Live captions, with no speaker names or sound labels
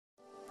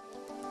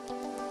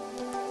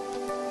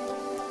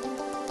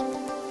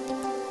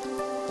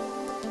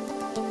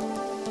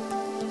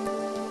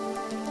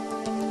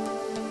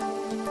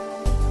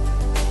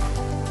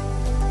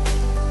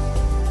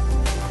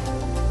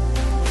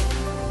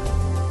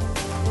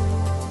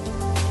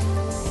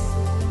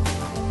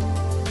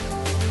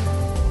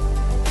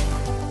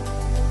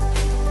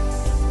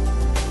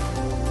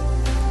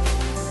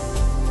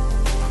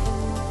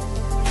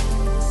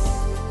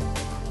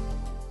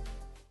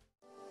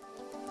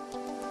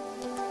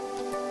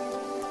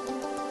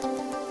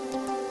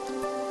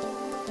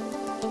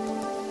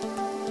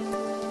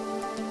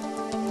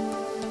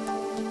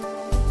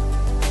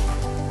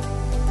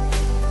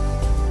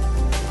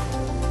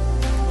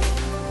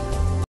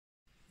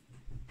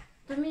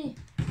Uy,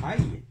 Hi.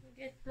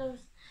 get close.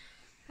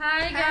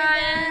 Hi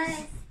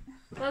guys.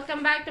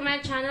 Welcome back to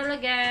my channel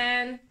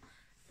again.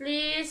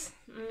 Please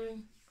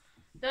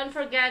don't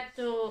forget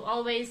to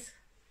always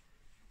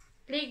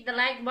click the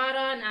like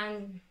button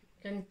and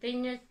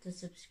continue to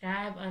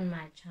subscribe on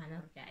my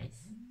channel,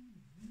 guys.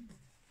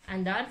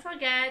 And don't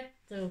forget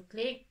to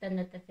click the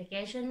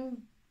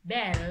notification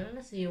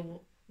bell so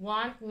you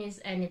won't miss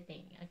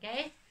anything,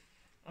 okay?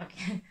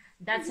 Okay,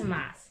 that's a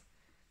must.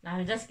 No,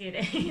 I'm just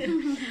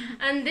kidding.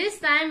 And this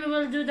time we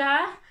will do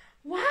the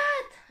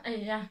what?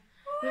 Yeah.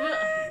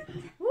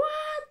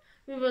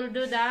 We will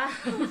do the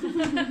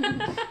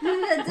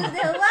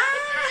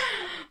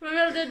we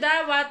will do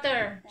the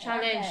water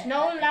challenge. Okay,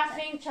 No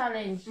laughing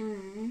challenge.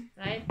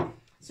 Right?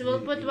 So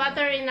we'll put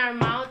water in our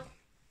mouth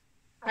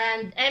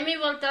and Emmy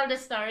will tell the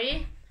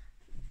story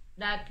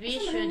that we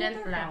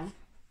shouldn't laugh.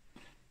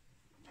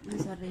 I'm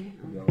sorry.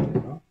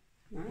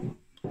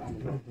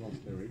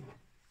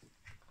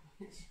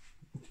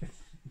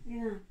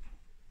 Yeah.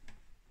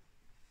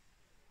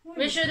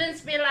 We shouldn't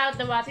spill out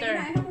the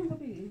water.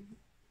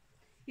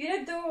 You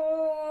need to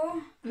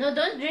No,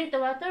 don't drink the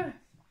water.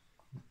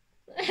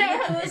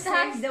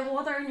 save the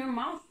water in your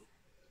mouth.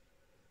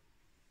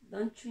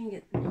 Don't drink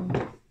it.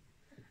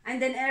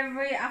 And then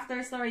every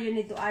after story you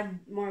need to add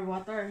more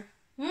water.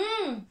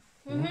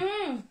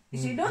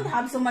 If you don't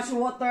have so much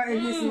water in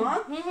his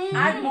mouth,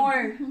 add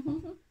more.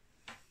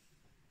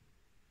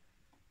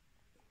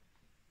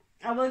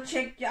 I will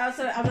check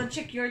also. I will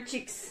check your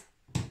cheeks.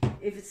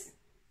 If it's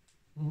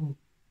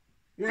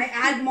like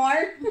add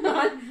more,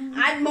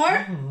 add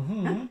more.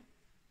 Am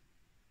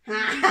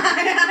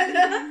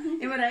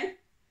I right?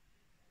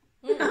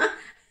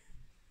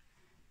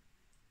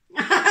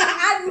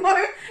 Add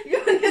more. You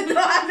need to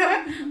add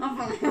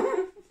more.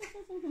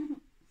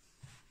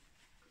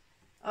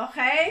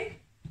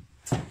 Okay.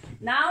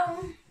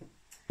 Now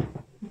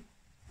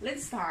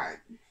let's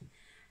start.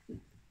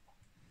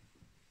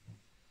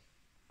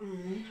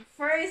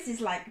 First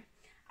is like,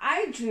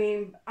 I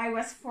dreamed I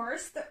was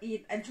forced to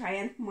eat a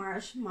giant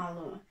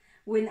marshmallow.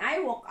 When I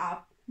woke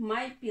up,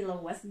 my pillow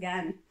was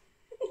gone.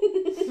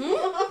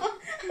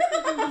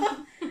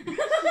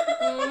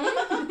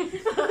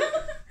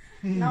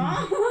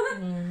 No,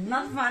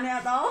 not funny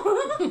at all.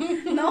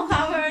 No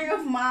covering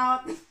of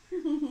mouth.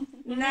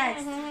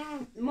 Next,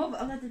 move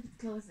a little bit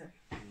closer.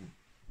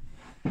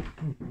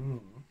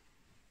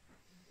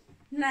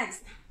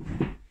 Next.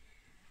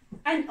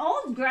 An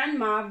old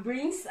grandma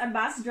brings a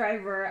bus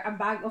driver a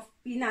bag of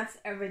peanuts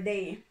every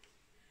day.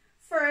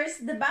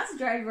 First, the bus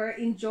driver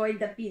enjoyed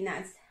the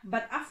peanuts,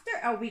 but after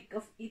a week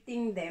of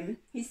eating them,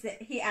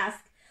 he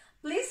asked,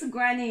 "Please,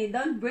 Granny,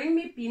 don't bring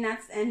me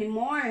peanuts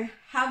anymore.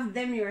 Have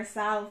them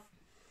yourself."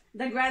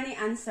 The granny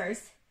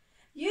answers,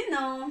 "You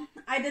know,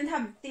 I don't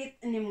have teeth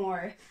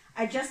anymore.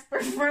 I just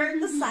prefer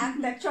to suck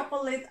the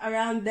chocolate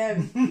around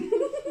them."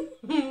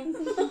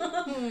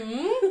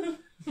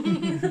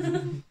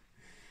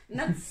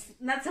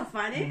 Not so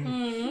funny.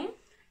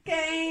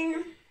 Okay.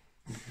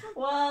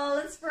 Well,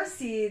 let's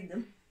proceed.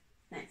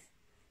 Next.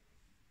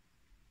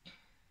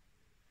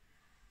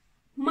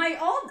 My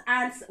old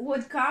aunts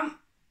would come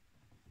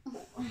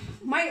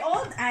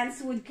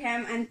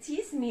and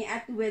tease me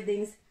at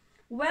weddings.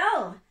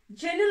 "Well,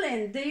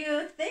 Jenilyn, do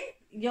you think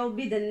you'll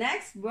be the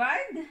next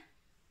bride?"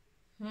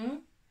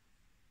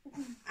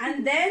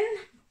 And then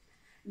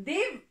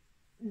they've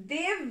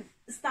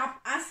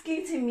stopped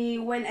asking to me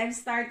when I've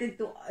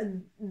started to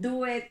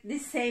do it the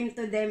same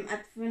to them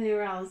at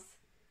funerals.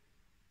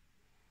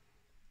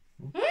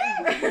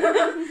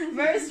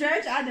 Very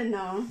strange. I don't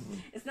know.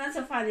 It's not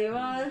so funny.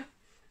 Well,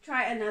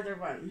 try another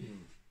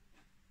one.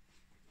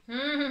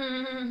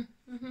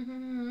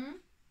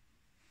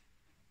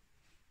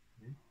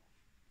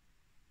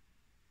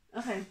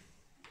 Okay.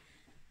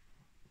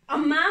 A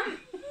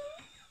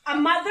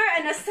mother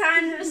and a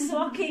son was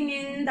walking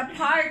in the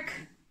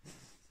park.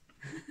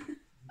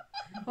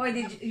 Why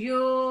did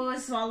you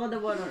swallow the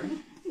water?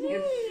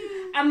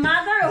 A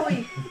mother,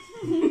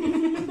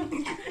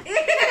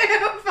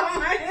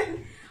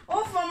 Pamayan.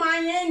 Oh,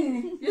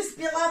 Pamayan. You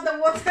spill out the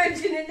water,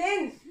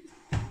 Jenilyn.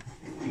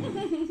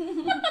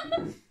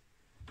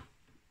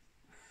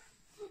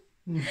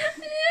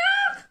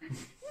 Yuck!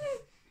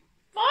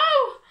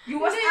 Oh! You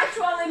was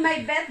actually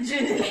my bet,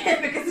 Jenilyn,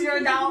 because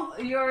you're the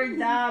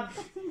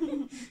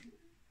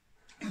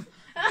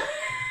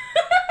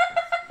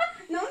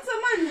No,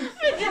 someone.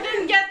 We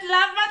didn't get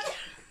laugh at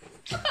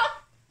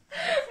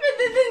we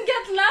didn't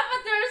get laugh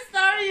at your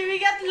story.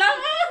 We got laugh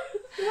at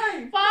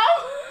Why? Pao.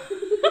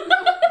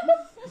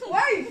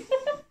 Why?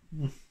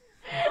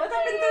 What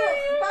happened to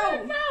Pao?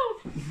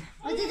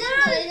 I didn't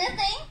do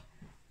anything.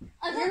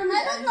 I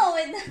don't know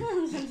it.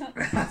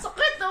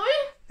 Sakit, uy.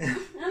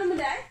 Ano mo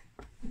dahil?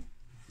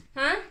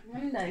 Huh?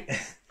 Ano dahil?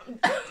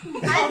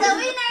 I'm the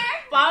winner.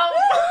 Pao.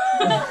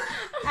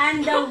 And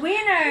the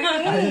winner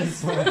I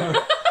is... just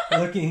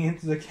looking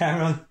into the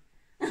camera.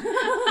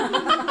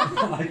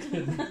 I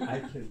couldn't.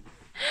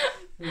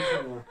 There's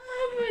some more.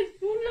 Oh my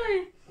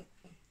gulay.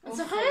 Ang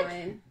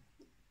sakit.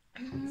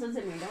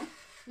 Sunod mo daw?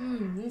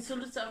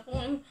 Insulot sa ako.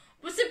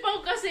 Si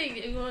Pao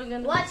kasi.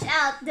 Watch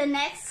out, the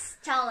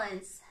next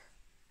challenge.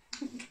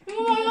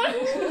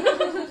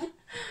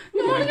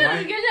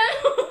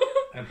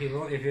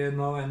 People, if you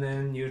know and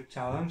then you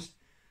challenge,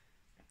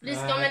 Please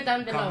comment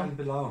down below. Comment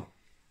below.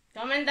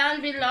 Comment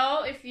down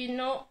below if you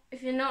know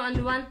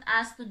and want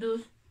us to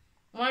do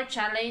more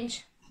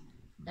challenge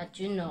that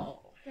you know.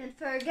 Don't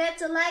forget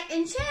to like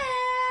and share.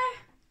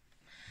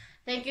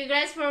 Thank you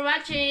guys for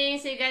watching.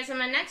 See you guys on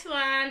my next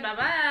one.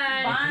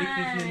 Bye-bye. Click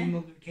this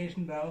little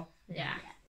notification bell. Yeah.